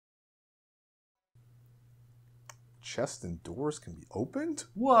chests and doors can be opened?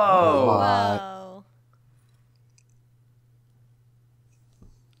 Whoa. Whoa.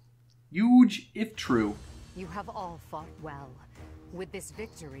 Huge, if true. You have all fought well. With this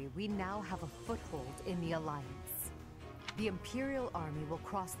victory, we now have a foothold in the Alliance. The Imperial Army will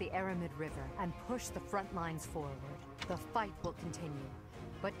cross the Aramid River and push the front lines forward. The fight will continue,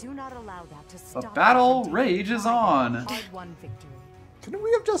 but do not allow that to stop. The battle rages on. Hard-won victory. Couldn't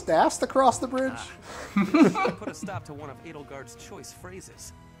we have just asked to cross the bridge? Put a stop to one of Edelgard's choice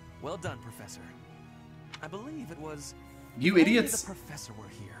phrases. Well done, Professor. I believe it was... You "If only idiots. the Professor were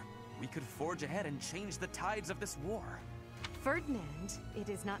here, we could forge ahead and change the tides of this war." Ferdinand, it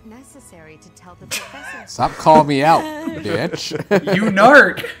is not necessary to tell the Professor. Stop calling me out, bitch. You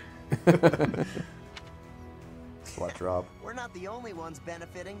narc. Sweat drop. We're not the only ones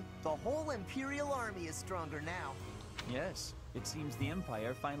benefiting. The whole Imperial Army is stronger now. Yes, it seems the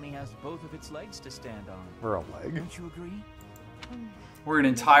Empire finally has both of its legs to stand on. We're a leg. Don't you agree? We're an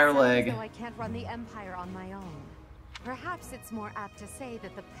entire It sounds leg. as though I can't run the Empire on my own. Perhaps it's more apt to say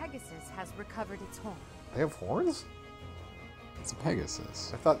that the Pegasus has recovered its horn. They have horns? It's a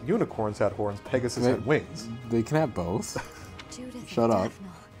Pegasus. I thought unicorns had horns. Pegasus had wings. They can have both. Judith Shut up.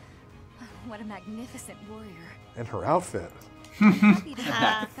 What a magnificent warrior. And her outfit. Happy to have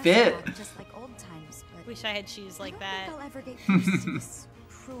That the fit. professor back just like old times, but Wish I had shoes like I that. don't think I'll ever get used to this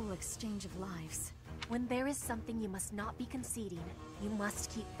cruel exchange of lives. When there is something you must not be conceding, you must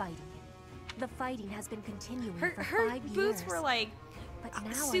keep fighting. The fighting has been continuing Her for her 5 boots years. were like But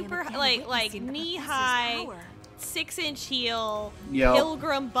now super I am again like witnessing the knee professor's high, power. 6-inch heel, Yup.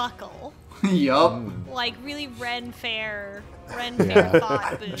 pilgrim buckle, Yup. like really Ren Fair Yeah.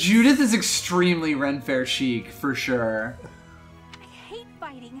 thought boots. Judith is extremely Ren Fair chic, for sure. I hate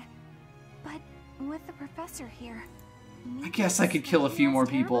fighting, but with the professor here, I guess I could kill a few more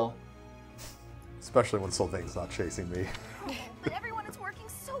people. Especially when Sylvain's not chasing me. But everyone is working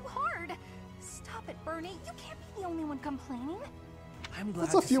so hard. Stop it, Bernie. You can't be the only one complaining. I'm glad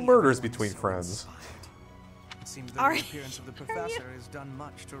That's a to few see murders everyone between so friends. inspired. It seems Are the you- appearance of the Professor has done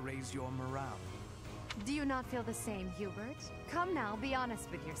much to raise your morale. Do you not feel the same, Hubert? Come now, be honest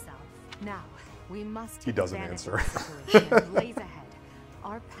with yourself. Now, we must He take doesn't advantage answer. of the situation and blaze ahead.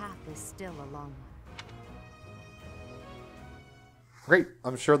 Our path is still a long one. Great.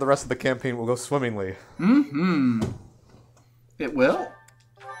 I'm sure the rest of the campaign will go swimmingly. Mm-hmm. It will.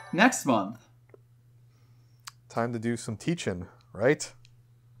 Next month. Time to do some teaching, right?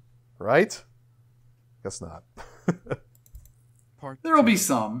 Right? Guess not. Part There'll be 2.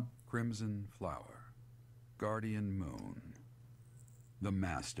 some. Crimson Flower, Guardian Moon, the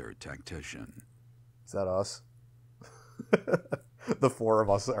Master Tactician. Is that us? The four of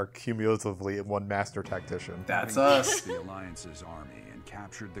us are cumulatively one master tactician. That's Having us. crushed the Alliance's army and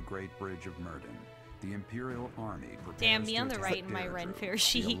captured the Great Bridge of Murden, the Imperial Army prepares Damn, me to on the attack right in my Deirdre, Ren Fair the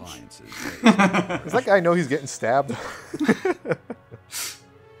chic. Alliance's Does that guy know he's getting stabbed?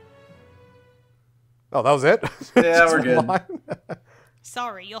 Oh, that was it? Yeah, Just we're one good. line?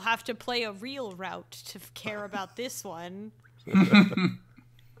 Sorry, you'll have to play a real route to care about this one.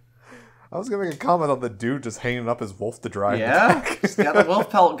 I was gonna make a comment on the dude just hanging up his wolf to dry. in the Yeah? back. He's got the wolf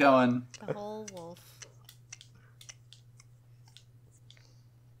pelt going. The whole wolf.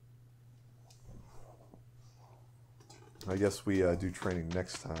 I guess we do training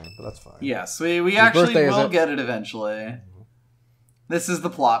next time, but that's fine. Yes, we actually birthday is will it? get it eventually. This is the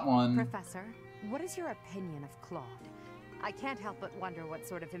plot one. Professor, what is your opinion of Claude? I can't help but wonder what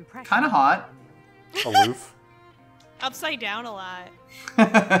sort of impression. Kinda he hot. made on you. Aloof. Upside down a lot.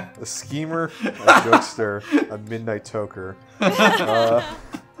 A schemer, a jokester, a midnight toker.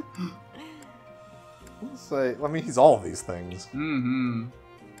 Let's say, I mean, he's all of these things. Mm-hmm.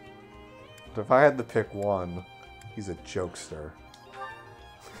 But if I had to pick one, he's a jokester.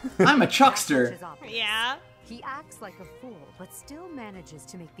 I'm a That chuckster. much is obvious. Yeah. He acts like a fool, but still manages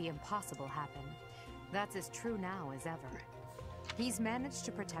to make the impossible happen. That's as true now as ever. He's managed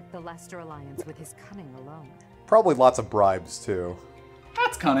to protect the Leicester Alliance with his cunning alone. Probably lots of bribes, too.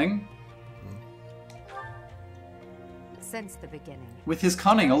 That's cunning. Since the beginning, With his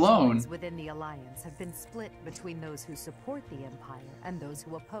cunning alone. territories within the Alliance have been split between those who support the Empire and those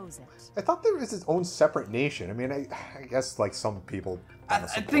who oppose it. I thought there was his own separate nation. I mean, I guess, like, some people... I wanna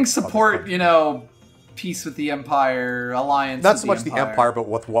think other support, countries. you know, peace with the Empire, alliance Not with so much the Empire, but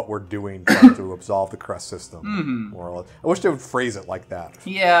with what we're doing trying to absolve the Crest system. More or less. I wish they would phrase it like that.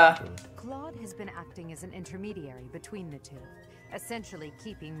 Yeah. Claude has been acting as an intermediary between the two, essentially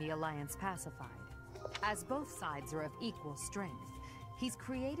keeping the Alliance pacified. As both sides are of equal strength, He's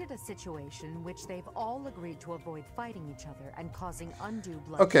created a situation in which they've all agreed to avoid fighting each other and causing undue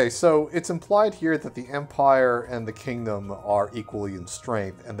bloodshed. Okay, so it's implied here that the Empire and the Kingdom are equally in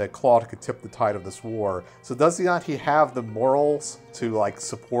strength, and that Claude could tip the tide of this war. So does he not have the morals to, like,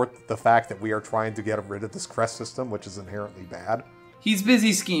 support the fact that we are trying to get rid of this crest system, which is inherently bad? He's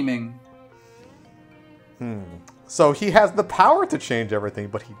busy scheming. So he has the power to change everything,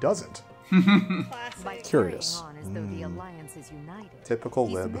 but he doesn't. By Curious. carrying on as though the alliance is united, Typical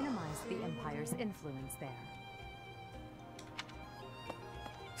he's lib. minimized the Empire's influence there.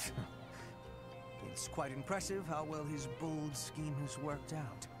 It's quite impressive how well his bold scheme has worked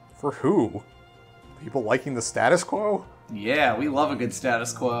out. For who? People liking the status quo? Yeah, we love a good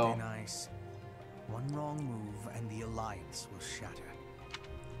status quo. Won't they nice? One wrong move and the alliance will shatter.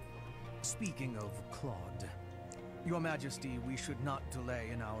 Speaking of Claude, Your Majesty, we should not delay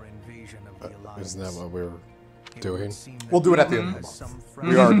in our invasion of the alliance. Isn't that what we're It would doing? seem that We'll do it at the Claude end of the has month. some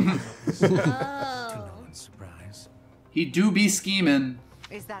We are. To no one's surprise. He do be scheming.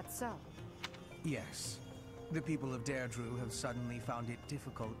 Is that so? Yes. The people of Deirdre have suddenly found it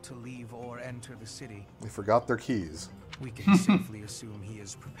difficult to leave or enter the city. They forgot their keys. We can safely assume he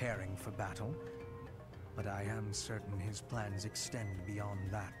is preparing for battle. But I am certain his plans extend beyond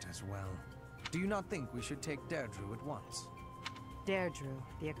that as well. Do you not think we should take Deirdre at once? Deirdre,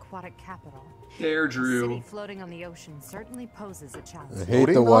 the aquatic capital. A Deirdre. city floating on the ocean certainly poses a I challenge. hate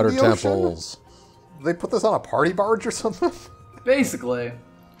Floating the on water the ocean? temples. They put this on a party barge or something? Basically.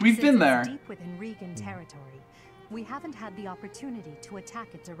 We've Since been it's there. deep within Regan territory, we haven't had the opportunity to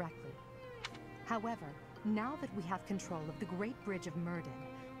attack it directly. However, now that we have control of the Great Bridge of Murden,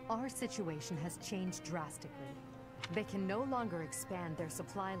 our situation has changed drastically. They can no longer expand their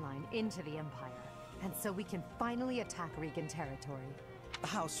supply line into the Empire, and so we can finally attack Regan territory.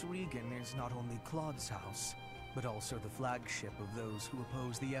 House Regan is not only Claude's house, but also the flagship of those who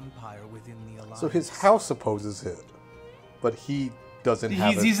oppose the Empire within the Alliance. So his house opposes it, but he doesn't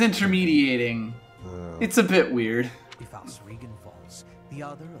have it. He's intermediating. It's a bit weird. If House Regan falls, the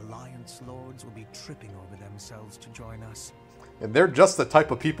other Alliance lords will be tripping over themselves to join us. And they're just the type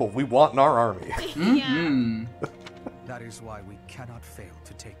of people we want in our army. Hmm. That is why we cannot fail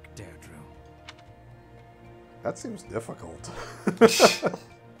to take Deirdre. That seems difficult.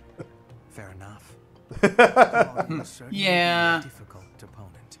 Fair enough. Claude will certainly Yeah. be a difficult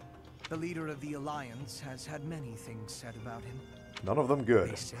opponent. The leader of the Alliance has had many things said about him. None of them They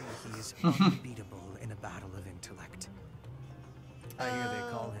good. say he is unbeatable in a battle of intellect. I hear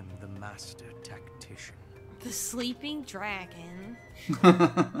they call him the Master Tactician. The sleeping dragon.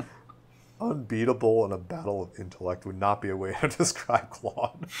 Unbeatable in a battle of intellect would not be a way to describe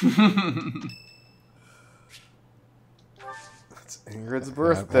Claude. It's Ingrid's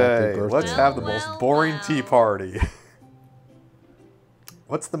birthday. birthday. Let's have the most Well, boring well. tea party.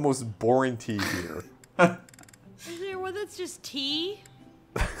 What's the most boring tea here? Is there one that's just tea?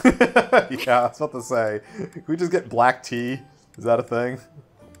 Yeah, I was about to say. Can we just get black tea? Is that a thing?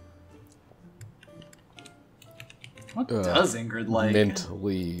 What does Ingrid like? Mint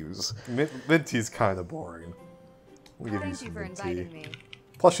leaves. Mint tea's kind of boring. We'll give you Thank some you for mint tea. inviting me.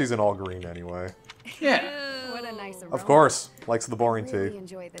 Plus, she's in all green anyway. Yeah. What a nice aroma. Of course, likes the boring Really tea.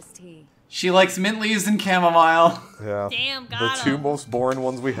 enjoy this tea. She likes mint leaves and chamomile. Yeah. Damn, The got two 'em. most boring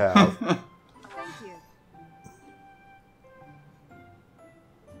ones we have. Thank you.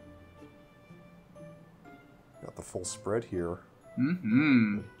 Got the full spread here.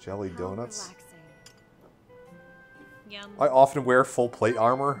 Mm-hmm. Jelly How donuts. relaxing. Yum. I often wear full plate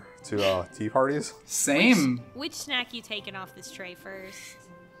armor to tea parties. Same. Which snack you taking off this tray first?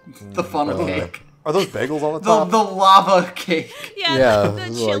 The funnel cake. Are those bagels on the The top? lava cake. Yeah, Yeah, the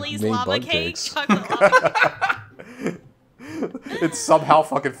those are like Chili's mini lava bug cake. cakes. Chocolate lava. It's somehow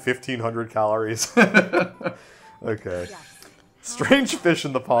fucking 1,500 calories. Okay. Yes. Strange fish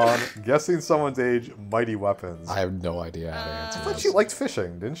in the pond. Guessing someone's age. Mighty weapons. I have no idea how to I answer thought this. she liked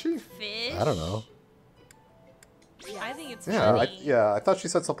fishing, didn't she? Fish? I don't know. I think it's Yeah, funny. yeah. I thought she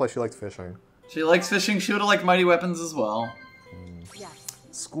said someplace she liked fishing. She likes fishing. She would have liked mighty weapons as well. Yes.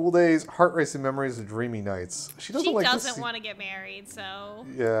 School days, heart racing memories of dreamy nights. She doesn't She like doesn't this. want to get married, so.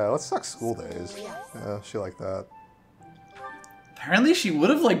 Yeah, let's talk school days. Yeah, she liked that. Apparently she would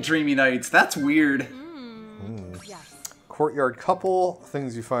have liked dreamy nights. That's weird. Yes. Courtyard couple,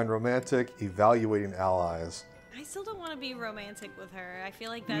 things you find romantic, evaluating allies. I still don't want to be romantic with her. I feel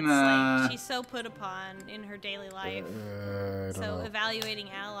like that's Nah. like she's so put upon in her daily life. I don't So know. evaluating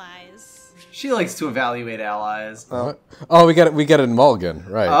allies. She likes to evaluate allies. What? Oh, we get a mulligan,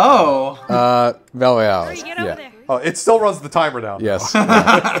 right? Oh. Valley Hurry, get over yeah. there. Oh, it still runs the timer down. Yes.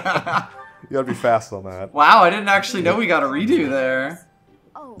 You gotta be fast on that. Wow, I didn't actually know we got a redo there.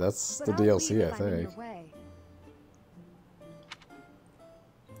 That's but the I'll DLC, leave I if I'm in your think. way.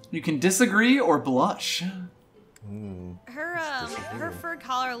 You can disagree or blush. Her fur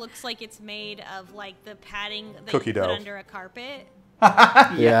collar looks like it's made of like the padding that Cookie you put dough. under a carpet.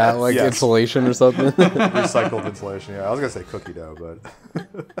 Yeah, like Yes. insulation or something. Recycled insulation. Yeah, I was gonna say cookie dough, but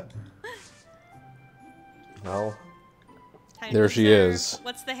no. Time There to she observe. is.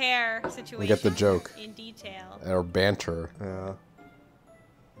 What's the hair situation? We get the joke. In detail. Or banter. Yeah.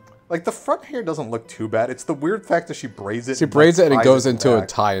 Like the front hair doesn't look too bad. It's the weird fact that she braids it. She braids it and it ties goes into a back.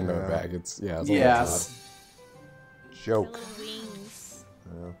 tie and no Yeah. bag. It's a little Yes. The Joke. little wings.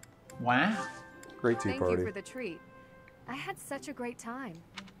 Yeah. Wow. Great tea Thank party. you for the treat. I had such a great time.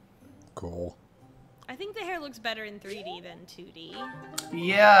 cool. I think the hair looks better in 3D than 2D.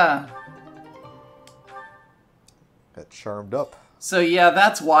 Yeah. Got charmed up. So yeah,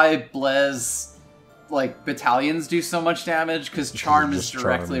 that's why Blaise, like, battalions do so much damage, because charm is just charm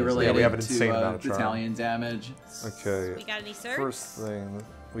directly is- related Yeah, we have an to insane amount of charm. battalion damage. Okay. We got any certs? First thing,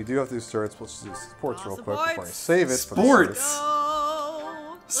 we do have to do certs. Let's do sports Oh, real quick before I sports. save it. for the Sports. certs.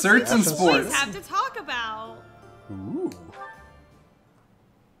 Oh, Certs and what sports. boys have to talk about. Ooh.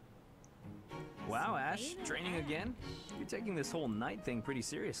 Wow, Ash, training again? You're taking this whole night thing pretty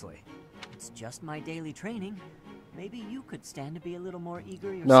seriously. It's just my daily training. Maybe you could stand to be a little more eager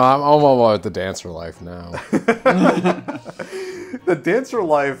yourself. No, I'm all about the dancer life now. The dancer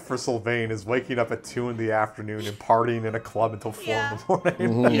life for Sylvain is waking up at 2 in the afternoon and partying in a club until 4 in the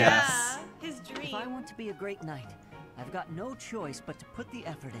morning. Yes. Yeah, his dream. If I want to be a great knight, I've got no choice but to put the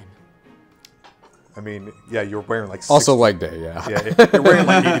effort in. I mean, yeah, you're wearing like 60, Also leg day, yeah. yeah, you're wearing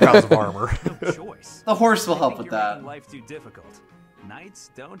like 80 pounds of armor. No choice. The horse will I help think with you're that. making life too difficult.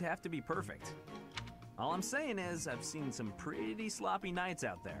 Knights don't have to be perfect. All I'm saying is, I've seen some pretty sloppy knights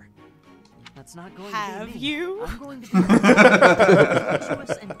out there. That's not going Have to be me. you? I'm going to be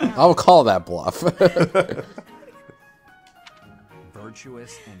virtuous and gallant. I'll call that bluff.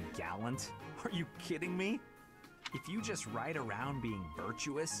 Virtuous and gallant? Are you kidding me? If you just ride around being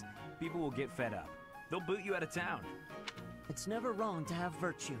virtuous, people will get fed up. They'll boot you out of town. It's never wrong to have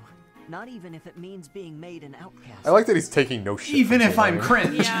virtue, not even if it means being made an outcast. I like that he's taking no shit. Even from if I'm Sylvain.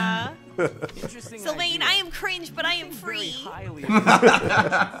 cringe. Yeah. Interesting Sylvain, idea. I am cringe, but I am Very free. highly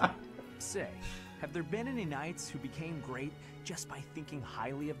of Say, have there been any knights who became great just by thinking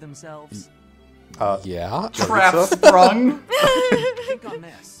highly of themselves? Yeah. Trap sprung. Think on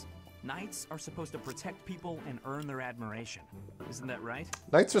this. Knights are supposed to protect people and earn their admiration. Isn't that right?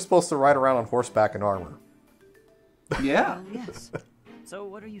 Knights are supposed to ride around on horseback in armor. Yeah. Well, yes. So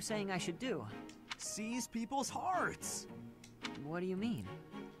what are you saying I should do? Seize people's hearts. What do you mean?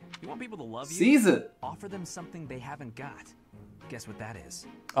 You want people to love you? Seize it. Offer them something they haven't got. Guess what that is?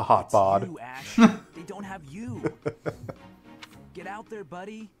 A hot It's bod. you, Ash. They don't have you. Get out there,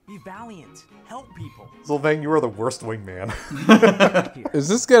 buddy. Be valiant. Help people. Sylvain, you are the worst wingman. Here, Is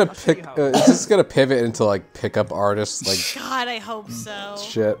this gonna I'll show you pick? how- Is this gonna pivot into like pickup artists? Like God, I hope so.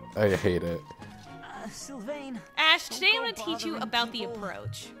 shit. I hate it. Sylvain. Ash, today I'm go going to teach you bothering about the people.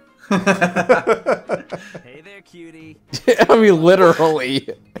 approach. Hey there, cutie. I mean, literally.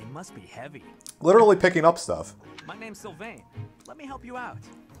 They must be heavy. Literally picking up stuff. My name's Sylvain. Let me help you out.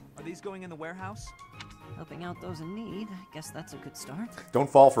 Are these going in the warehouse? Helping out those in need. I guess that's a good start. Don't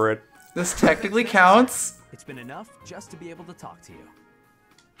fall for it. This technically counts. It's been enough just to be able to talk to you.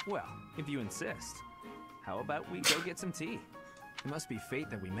 Well, if you insist. How about we go get some tea? It must be fate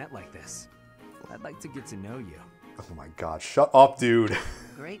that we met like this. I'd like to get to know you. Oh my god, shut up, dude.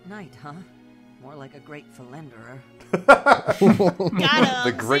 Great night, huh? More like a great philanderer. Got him.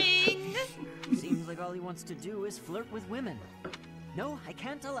 The great- Zing. Seems like all he wants to do is flirt with women. No, I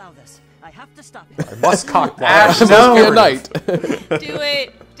can't allow this. I have to stop him. I must cock block. Ash, This no. must Good night. Do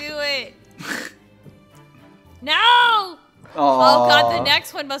it. Do it. No! Oh god, the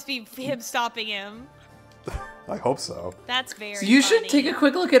next one must be him stopping him. I hope so. That's very So you should funny. take a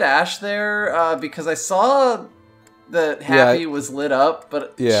quick look at Ash there, because I saw that Happy was lit up,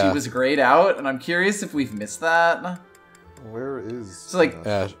 but she Yeah. was grayed out, and I'm curious if we've missed that. Where is... So like,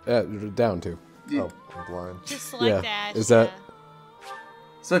 down to. Oh, I'm blind. Just select Yeah. Ash. Is that?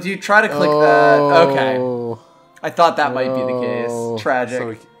 so if you try to click that, okay. Oh. I thought that might be the Oh. case.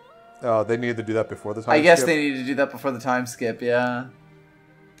 Tragic. So they need to do that before the time I guess skip? they need to do that before the time skip, yeah.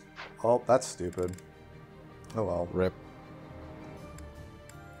 Oh, that's stupid. Oh well. Rip.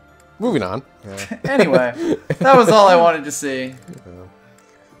 Moving on. Yeah. Anyway, that was all I wanted to see.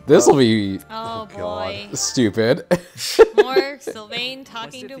 This will be Oh God. boy. stupid. More Sylvain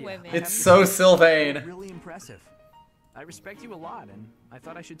talking to women. It's so Sylvain. Really impressive. I respect you a lot, and I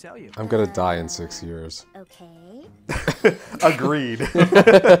thought I should tell you. I'm gonna die in 6 years. Okay. Agreed.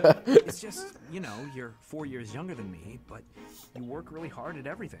 It's just, you know, you're 4 years younger than me, but you work really hard at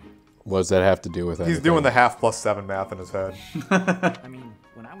everything. What does that have to do with anything? He's doing the half plus 7 math in his head. I mean,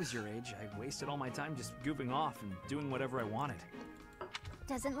 when I was your age, I wasted all my time just goofing off and doing whatever I wanted.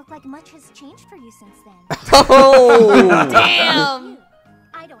 Doesn't look like much has changed for you since then. Oh! Damn!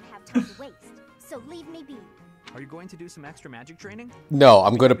 I don't have time to waste, so leave me be. Are you going to do some extra magic training? No,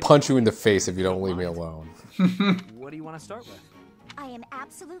 I'm gonna punch you in the face if you don't leave me alone. What do you want to start with? I am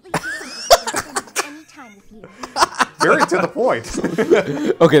absolutely disinterested in spending any time with you. Very to the point.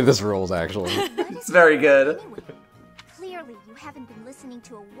 Okay, this rules, actually. It's very good. Anyway, clearly you haven't been listening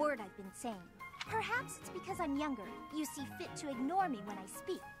to a word I've been saying. Perhaps it's because I'm younger. You see fit to ignore me when I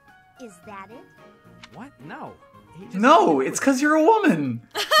speak. Is that it? What? No. No, it's because you're a woman.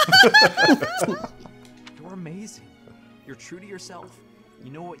 You're amazing. You're true to yourself.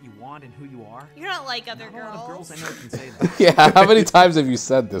 You know what you want and who you are. You're not like other Not a lot of girls. girls I know can say that. Yeah, how many times have you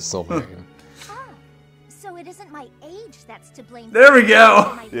said this, Sylvain? Ah, so it isn't my age that's to blame. There we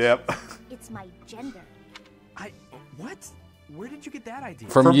go. Yep. It's my gender. What? Where did you get that idea?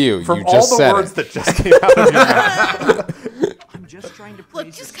 From you. From you all just the said words it. that just came out of your mouth. I'm just trying to Look,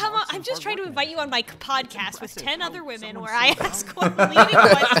 praise just your come on. smarts I'm and just trying to hard invite you on my podcast with Impressive. 10 other Oh, women someone where I slow ask down. leading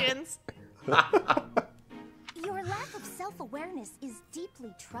questions. Your lack of self-awareness is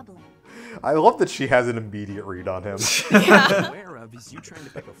deeply troubling. I love that she has an immediate read on him. What I'm aware of is you trying to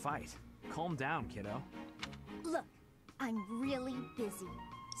pick a fight. Calm down, kiddo. Look, I'm really busy.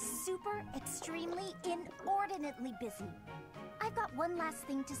 Super, extremely, inordinately busy. I've got one last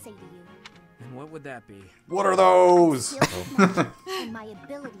thing to say to you. And what would that be? What are those? Skills of magic, and my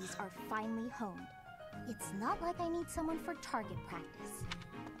abilities are finely honed. It's not like I need someone for target practice.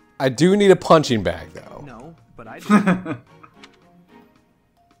 I do need a punching bag, though. No, but I do.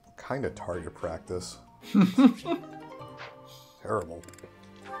 Kind of target practice. Terrible.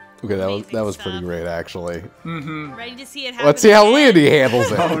 Okay, that Amazing was pretty stuff. great, actually. Mm-hmm. Ready to see it happen. Let's see how again? Leonie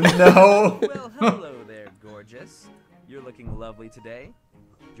handles it. Oh no. Well, hello there, gorgeous. You're looking lovely today.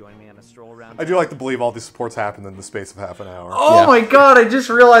 Join me on a stroll around. I do like to believe all these supports happened in the space of half an hour. Oh Yeah. my god, I just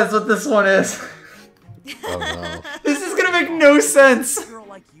realized what this one is. Oh, no. This is gonna make no sense. A girl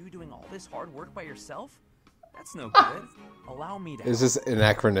like you doing all this hard work by yourself? That's no good. Allow me to. Is this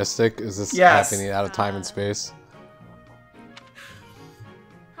anachronistic? Is this Yes. happening out of time and space?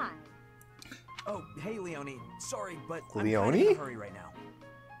 Hi. Oh, hey, Leonie. Sorry, but I'm Leonie? kind of in a hurry right now.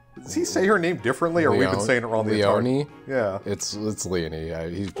 Does he say her name differently, or we've been saying it wrong the entire Leonie? Yeah. It's Leonie.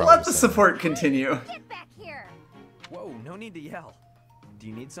 He's probably Let the saying support continue. Get back here! Whoa, no need to yell. Do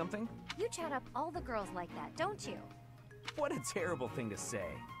you need something? You chat up all the girls like that, don't you? What a terrible thing to say.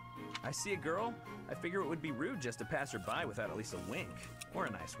 I see a girl, I figure it would be rude just to pass her by without at least a wink or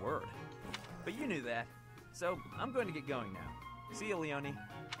a nice word. But you knew that, so I'm going to get going now. See you, Leonie.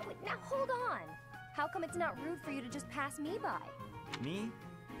 Wait, now hold on. How come it's not rude for you to just pass me by? Me?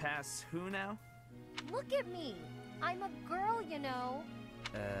 Pass who now? Look at me. I'm a girl, you know.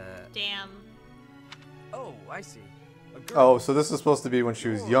 Damn. Oh, I see. A girl. Oh, so this is supposed to be when she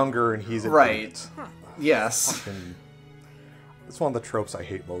was younger and he's an Right. eight. Yes. Fucking- It's one of the tropes I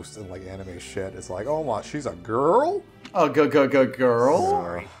hate most in like anime shit. It's like, oh my, she's a girl? Oh, go girl.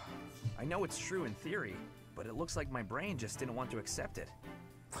 Sorry. I know it's true in theory, but it looks like my brain just didn't want to accept it.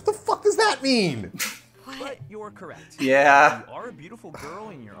 What the fuck does that mean? But you're correct. Yeah. You are a beautiful girl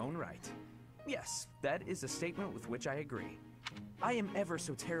in your own right. Yes, that is a statement with which I agree. I am ever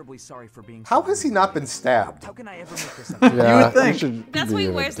so terribly sorry for being. How so has he rude. not been stabbed? How can I ever make this up? Yeah, You would think. should That's be why he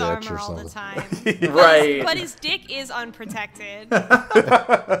in a wears the ditch or armor all the something. time. Right. But his dick is unprotected.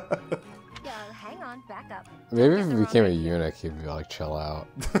 Yeah, hang on, back up. Maybe if he became a eunuch, he'd be like, chill out.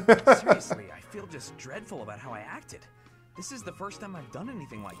 Seriously, I feel just dreadful about how I acted. This is the first time I've done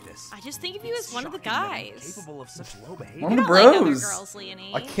anything like this. I just think of you as It's one of the shocking that I'm guys. capable of such low behavior. One You of don't the like other bros. girls,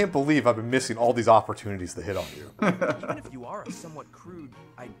 Leonie. I can't believe I've been missing all these opportunities to hit on you. Even if you are a somewhat crude,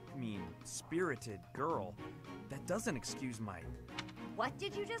 I mean, spirited girl, that doesn't excuse my... What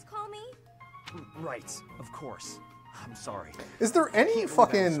did you just call me? Right, of course. I'm sorry. Is there any Can't believe I was so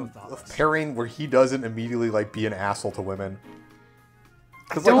fucking thoughtless. pairing where he doesn't immediately like be an asshole to women?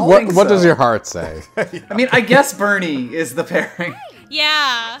 I don't What think what does so. your heart say? I mean, I guess Bernie is the pairing.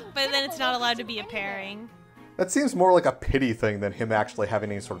 Yeah, but then it's not allowed to be a pairing. That seems more like a pity thing than him actually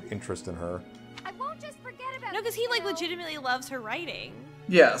having any sort of interest in her. I won't just forget about No, because he you, like you know. legitimately loves her writing.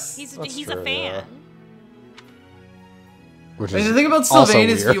 Yes. He's That's a true, fan. yeah. Which I mean, is the thing about also Sylvain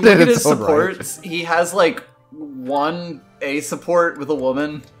is if you weird look in at his its own right. supports, he has like one A support with a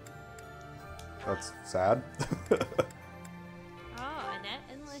woman. That's sad.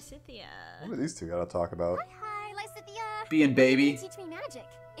 What are these two gotta talk about? Hi, Lysithea. Being baby. Teach me magic.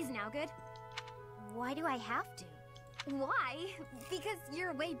 Is now good? Why do I have to? Why? Because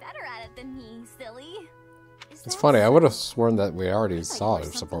you're way better at it than me, silly. It's funny, I would have sworn that we already saw her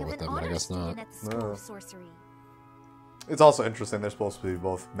support with them, but I guess not. It's also interesting, they're supposed to be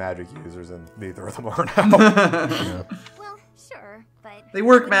both magic users, and neither of them are now. Yeah. Well, sure, but They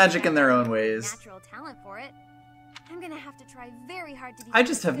work magic in their own ways. natural talent for it. I'm gonna have to try very hard to be I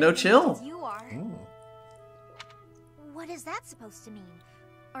just have no chill. as you are. Ooh. What is that supposed to mean?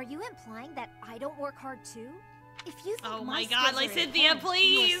 Are you implying that I don't work hard too? If you think Oh my my god, skills are Lysithea, enhanced,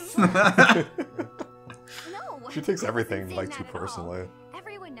 please! you are No. She takes I everything wasn't like saying too that at all. personally.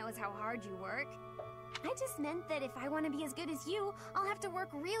 Everyone knows how hard you work. I just meant that if I want to be as good as you, I'll have to work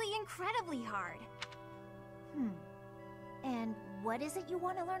really incredibly hard. And what is it you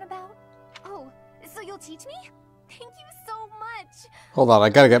want to learn about? Oh, so you'll teach me? Thank you so much. Hold on, I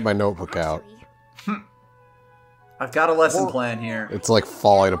gotta get my notebook out. I've got a lesson plan here. It's like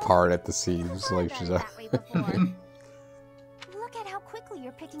falling apart at the seams, like she's Look at how quickly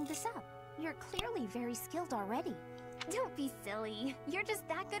you're picking this up. You're clearly very skilled already. Don't be silly. You're just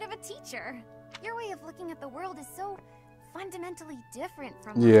that good of a teacher. Your way of looking at the world is so fundamentally different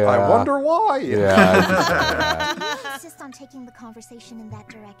from mine. Yeah. I wonder why. Yeah. Do you insist on taking the conversation in that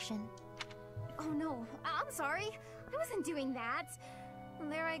direction? Oh no, I'm sorry. I wasn't doing that.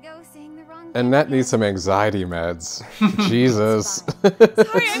 There I go, saying the wrong thing. And that needs some anxiety meds. Jesus.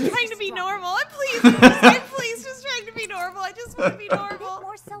 Sorry, I'm trying to be normal. I'm please just trying to be normal. I just want to be A normal. bit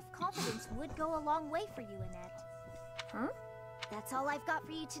more self-confidence would go a long way for you, Annette. Huh? That's all I've got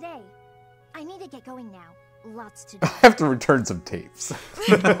for you today. I need to get going now. Lots to do. I have to return some tapes.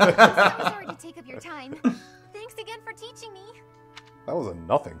 I'm sorry to take up your time. Thanks again for teaching me. That was a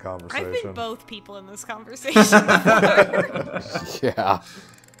nothing I've conversation. been both people in this conversation before. Yeah.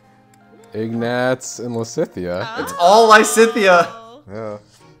 Ignatz and Lysithea. It's all Lysithea. Yeah.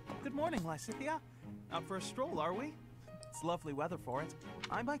 Good morning, Lysithea. Out for a stroll, are we? It's lovely weather for it.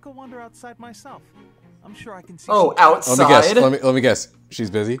 I might go wander outside myself. I'm sure I can see. Oh, outside. Let me guess. She's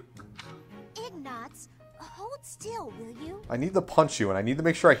busy. Ignatz, hold still, will you? I need to punch you, and I need to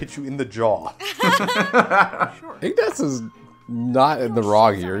make sure I hit you in the jaw. Sure. Ignatz is not in the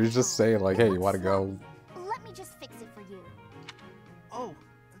wrong here. He's just saying like, hey, you want to go? Let me just fix it for you. Oh,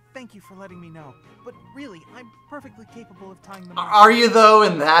 thank you for letting me know. But really, I'm perfectly capable of tying them. Are you though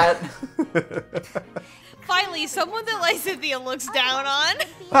in that? Finally, someone that Lysithea looks down on.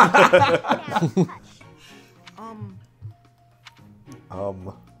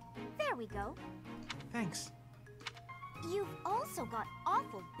 There we go. Thanks. You've also got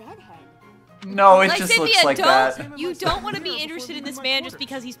awful bedhead. No, it just looks like that. You don't want to be interested in this man just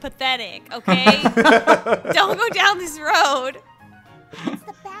because he's pathetic, okay? Don't go down this road. It's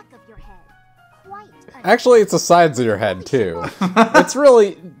the back of your head. Quite. Actually, it's the sides of your head too. It's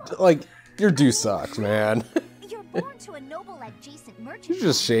really like your do sucks, man. You're born to a noble adjacent merchant. You should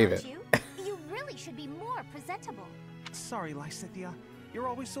just shave it. You really should be more presentable. Sorry, Lysithea. You're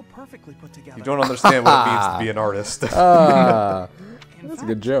always so perfectly put together. You don't understand what it means to be an artist. That's a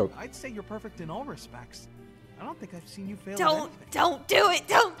good joke. I'd say you're perfect in all respects. I don't think I've seen you fail. Don't do it. Don't do it.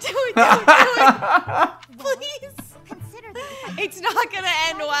 Don't do it. Please. Consider that It's not gonna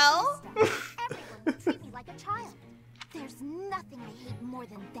end well. everyone will treat me like a child. There's nothing I hate more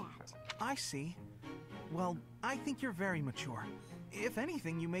than that. I see. Well, I think you're very mature. If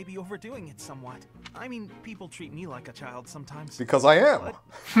anything, you may be overdoing it somewhat. I mean, people treat me like a child sometimes. Because I am. But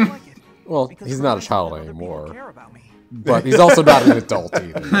I like it. Well, Because he's for not a once, child other people anymore. care about me. But he's also not an adult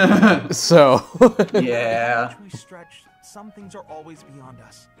either. So. Yeah. As we stretch, some things are always beyond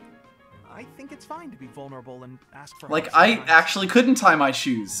us. I think it's fine to be vulnerable and ask for Like, help I sometimes. actually couldn't tie my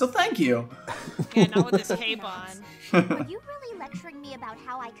shoes, so thank you. Yeah, not with this cape on. Are you really lecturing me about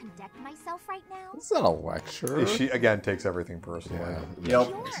how I conduct myself right now? It's not a lecture. She, again, takes everything personally. Yeah. Yep.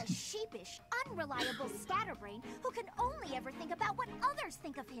 You're a sheepish, unreliable scatterbrain who can only ever think about what others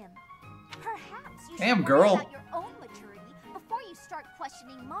think of him. Perhaps you should Damn, worry girl. about your own maturity before you start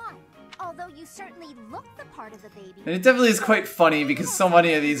questioning mine. Although you certainly look the part of a baby. And it definitely is quite funny because so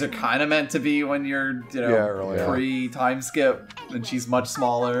many of these are kind of meant to be when you're, you know, Yeah, earlier. pre-time skip, and she's much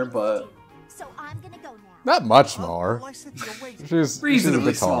smaller, but So I'm gonna go now. Not much smaller. Lysithea, wait. She's reasonably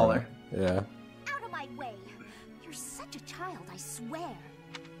a bit taller. smaller. Yeah. Out of my way. You're such a child, I swear.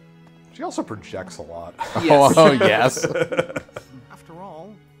 She also projects a lot. Yes. Oh, yes. After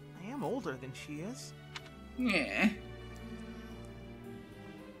all, I am older than she is. Yeah.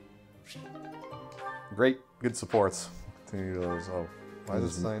 Great, good supports. Continue those. Oh, why is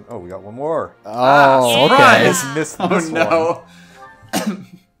this saying? Oh, we got one more. Oh, okay. surprise! Just missed Oh this no.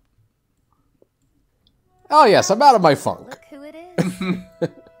 Oh yes, I'm out of my funk. Look who it is.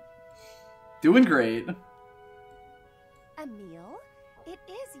 Doing great. Emil, it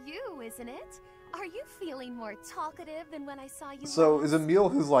is you, isn't it? Are you feeling more talkative than when I saw you So last? is Emil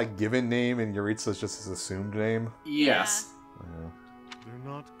his like given name and Yuritsa's just his assumed name? Yes. Do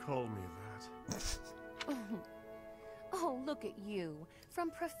not call me that. Oh, look at you. From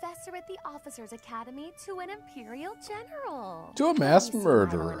professor at the Officers Academy to an Imperial General. To a mass You seem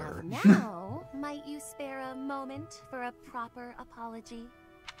murderer. idle enough now, might you spare a moment for a proper apology?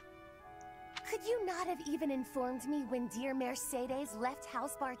 Could you not have even informed me when dear Mercedes left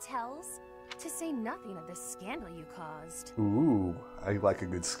House Bartels? To say nothing of the scandal you caused. Ooh, I like a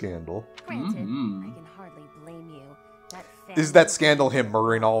good scandal. Granted, I can hardly blame you. Is that scandal him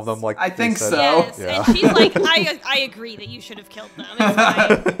murdering all of them? Like I think they said? so. Yes, Yeah. and she's like, I agree that you should have killed them.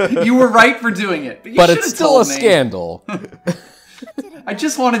 It's fine. You were right for doing it, but you But should it's have still told a me. scandal. I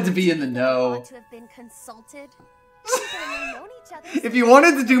just wanted to be in the know. To have been consulted. We've only known each other If you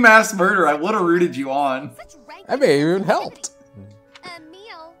wanted to do mass murder, I would have rooted you on. I may have even helped.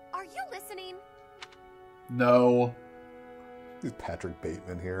 Emil, are you listening? No. Who's Patrick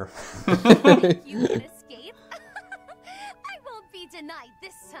Bateman here? You can escape? I won't be denied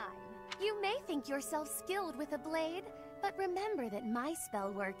this time. You may think yourself skilled with a blade, but remember that my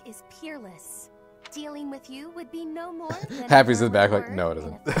spell work is peerless. Dealing with you would be no more than Happy's in the back a like, word no it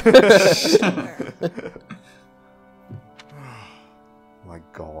and isn't. My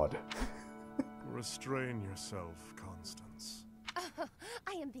God. Restrain yourself, Constance.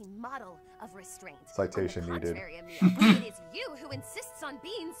 I am the model of restraint. Citation On the needed. contrary, Emil, it is you who insists on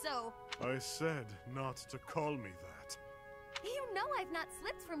being so. I said not to call me that. You know I've not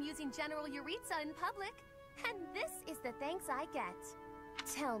slipped from using General Yuritsa in public, and this is the thanks I get.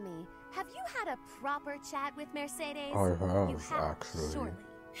 Tell me, have you had a proper chat with Mercedes? I have, You have, actually. surely.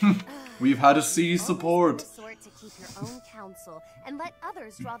 We've had a C support. The sort to keep your own counsel and let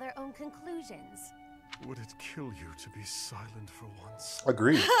others draw their own conclusions. Would it kill you to be silent for once?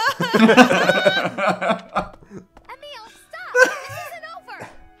 Agreed. Emil, stop! This isn't over!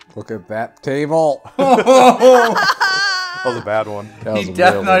 Look at that table. That was a bad one. That was He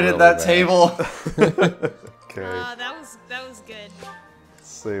death knighted that bad. table. Okay. That was good.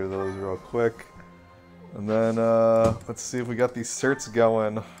 Save those real quick. And then, let's see if we got these certs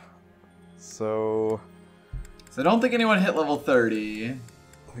going. So I don't think anyone hit level 30.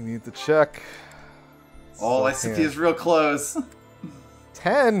 we need to check. Oh, I see is real close.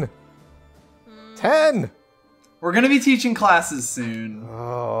 10! 10! We're gonna be teaching classes soon.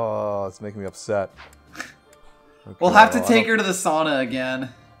 Oh, it's making me upset. Okay, We'll have to well, take her to the sauna again.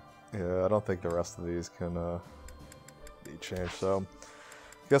 Yeah, I don't think the rest of these can be changed, so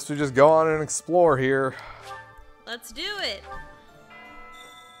guess we just go on and explore here. Let's do it.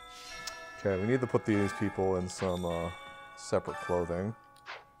 Okay, we need to put these people in some separate clothing.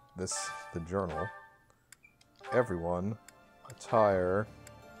 The journal. Everyone. Attire.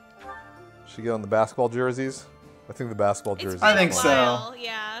 Should get on the basketball jerseys? I think the basketball jerseys. I think are so. fine.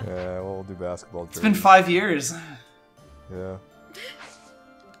 Yeah. Yeah, we'll do basketball jerseys. It's been 5 years. Yeah.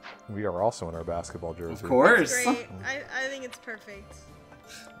 We are also in our basketball jerseys. Of course. Great. I think it's perfect.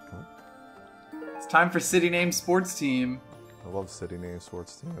 It's time for city name sports team. I love city name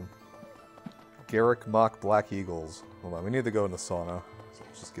sports team. Garrick Mock Black Eagles. Hold on, we need to go in the sauna. So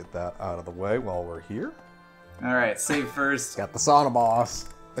let's just get that out of the way while we're here. Alright, save first. Got the sauna boss.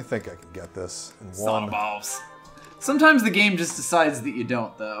 I think I can get this in Sauna one. balls. Sometimes the game just decides that you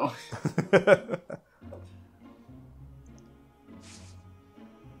don't, though.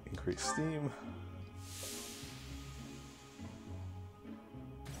 Increase steam.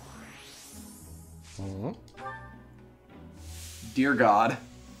 Dear God.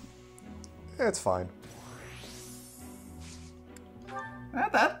 It's fine.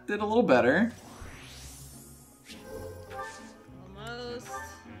 That did a little better. Almost.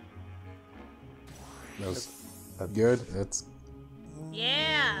 That's good. It's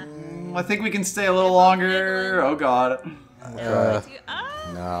Yeah. I think we can stay a little longer. Oh God.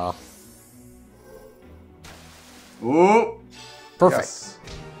 no. Ooh. Perfect. Yes.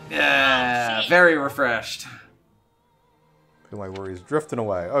 Yeah. Very refreshed. Feel my worries drifting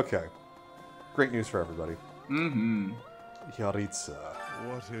away. Okay. Great news for everybody. Mm-hmm. Yuritsa.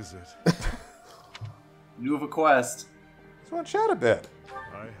 What is it? You have a quest. Just want to chat a bit.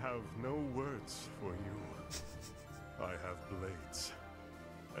 I have no words for you. I have blades.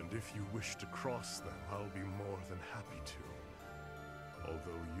 And if you wish to cross them, I'll be more than happy to.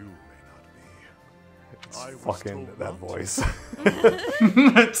 Although you may not be. It's I was fucking told that not voice.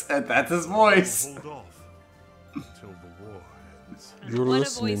 That's his voice. Hold off until the war ends. You're What a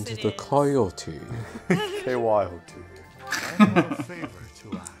listening voice to it the is. coyote. KYOT. I have a favor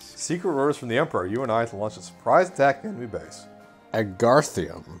to ask. Secret orders from the Emperor. You and I to launch a surprise attack at the enemy base. At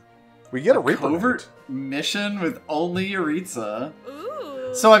Garthium. We get a Reaper Covert mate. mission with only Yuritsa.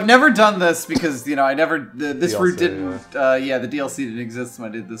 Ooh. So I've never done this because, you know, I never... this DLC, route didn't... yeah, the DLC didn't exist when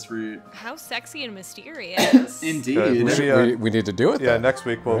I did this route. How sexy and mysterious. Indeed. Okay, We need to do it Yeah, then. next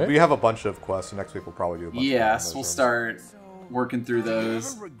week we have a bunch of quests. So next week we'll probably do a bunch Yes, of we'll missions. start working through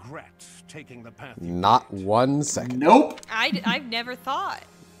those. Regret taking the path you Not 1 second. Nope. I've never thought.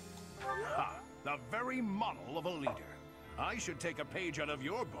 Ha! The very model of a leader. I should take a page out of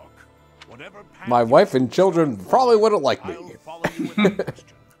your book. Whatever path My you wife and children probably wouldn't like me. I'll follow you without question.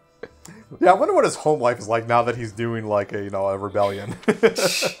 Yeah, I wonder what his home life is like now that he's doing like a a rebellion.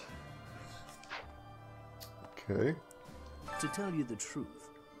 Okay. To tell you the truth,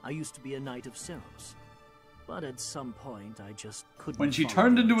 I used to be a knight of Ceros. But at some point, I just couldn't. When she follow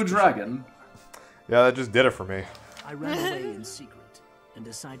turned the into a tradition. dragon. Yeah, that just did it for me. I ran away in secret and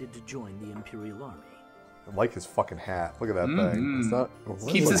decided to join the Imperial Army. I like his fucking hat. Look at that thing. It's not,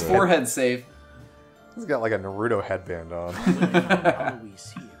 Keeps his it? forehead safe. He's got like a Naruto headband on. When I found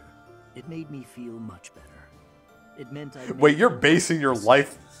Alois here, it made me feel much better. It meant I Wait, you're basing your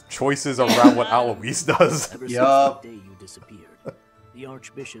life choices around what Alois does? Ever since the day you disappeared, the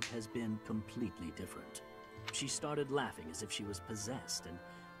Archbishop has been completely different. She started laughing as if she was possessed and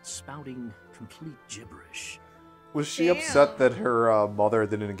spouting complete gibberish. Was she upset that her mother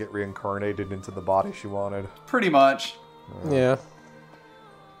didn't get reincarnated into the body she wanted? Pretty much. Yeah.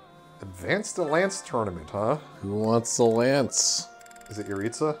 Advanced Lance tournament, huh? Who wants the lance? Is it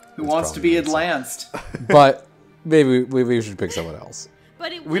Yuritsa? Who wants to be adlanced? But maybe we should pick someone else.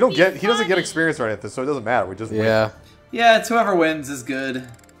 But it We don't get. He doesn't get experience or anything, so it doesn't matter. We just win. Yeah. Yeah, it's whoever wins is good.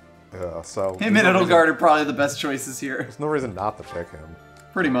 Yeah. So Him and Edelgard are probably the best choices here. There's no reason not to pick him.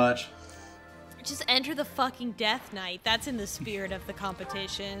 Pretty much. Just enter the fucking Death Knight. That's in the spirit of the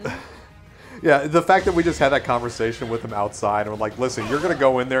competition. Yeah, the fact that we just had that conversation with him outside and we're like, listen, you're gonna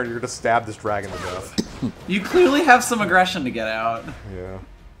go in there and you're gonna stab this dragon to death. You clearly have some aggression to get out. Yeah.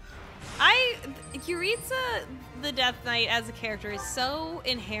 Yuritsa, the Death Knight as a character is so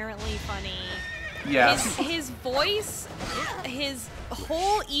inherently funny. Yes. His voice, his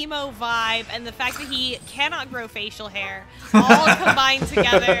whole emo vibe, and the fact that he cannot grow facial hair all combined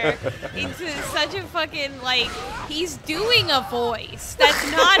together into such a fucking, like, he's doing a voice.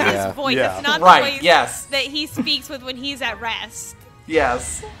 That's not his voice. Yeah. That's not Right, the voice yes. that he speaks with when he's at rest.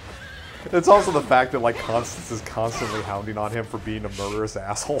 Yes. It's also the fact that like Constance is constantly hounding on him for being a murderous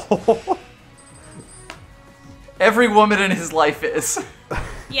asshole. Every woman in his life is.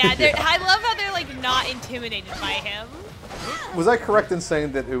 Yeah, I love how they're, like, not intimidated by him. Was I correct in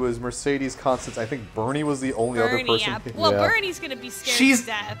saying that it was Mercedes, Constance? I think Bernie was the only other Bernie, person. yeah. Well, Bernie's gonna be scared to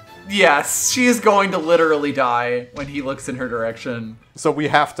death. Yes, she is going to literally die when he looks in her direction. So we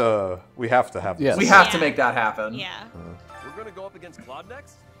have to have. Yes. We have to make that happen. Yeah. We're gonna go up against Claude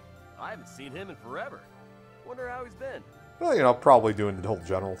next? I haven't seen him in forever. Wonder how he's been. Well, you know, probably doing the whole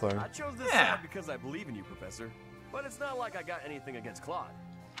general thing. I chose this side because I believe in you, Professor. But it's not like I got anything against Claude.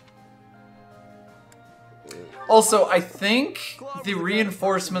 Also, I think the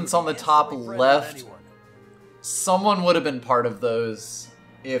reinforcements on the top left, someone would have been part of those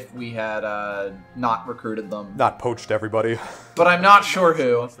if we had not recruited them. Not poached everybody. But I'm not sure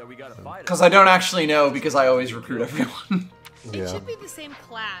who. Because I don't actually know because I always recruit everyone. It should be the same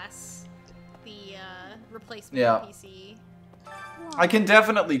class, the replacement Yeah. NPC. I can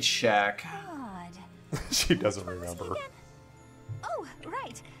definitely check. She doesn't remember. Oh,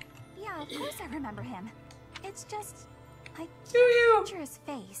 right. Yeah, of course I remember him. It's just, I Do you? can't picture his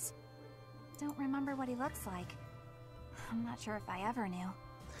face. Don't remember what he looks like. I'm not sure if I ever knew.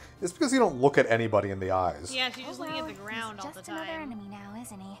 It's because you don't look at anybody in the eyes. Yeah, she's just looking at the ground he's all the just another time. enemy now,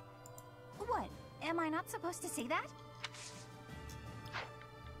 isn't he? What? Am I not supposed to say that?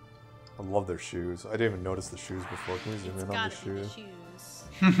 I love their shoes. I didn't even notice the shoes before. Can we zoom in on the Gotta be the shoes?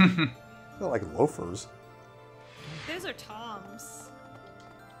 shoes. They're like loafers. Those are Tom's.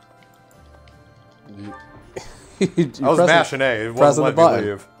 I was mashing A. It wasn't letting me button.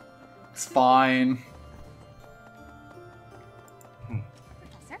 leave. It's fine.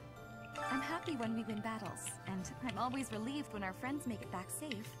 Professor, I'm happy when we win battles, and I'm always relieved when our friends make it back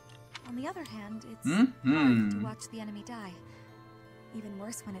safe. On the other hand, it's hard to watch the enemy die. Even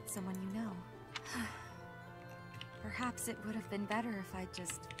worse when it's someone you know. Perhaps it would have been better if I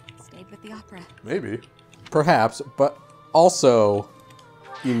just stayed with the opera. Maybe. Perhaps, but also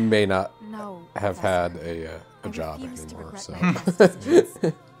you may not No, have had a I job refuse to anymore. regret So my past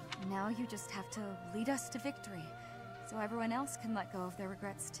decisions. Now you just have to lead us to victory. so everyone else can let go of their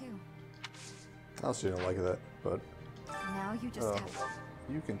regrets too. I also didn't like that, but... Now you just have...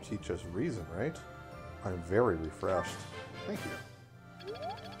 You can teach us reason, right? I'm very refreshed. Thank you.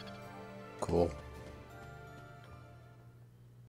 Cool.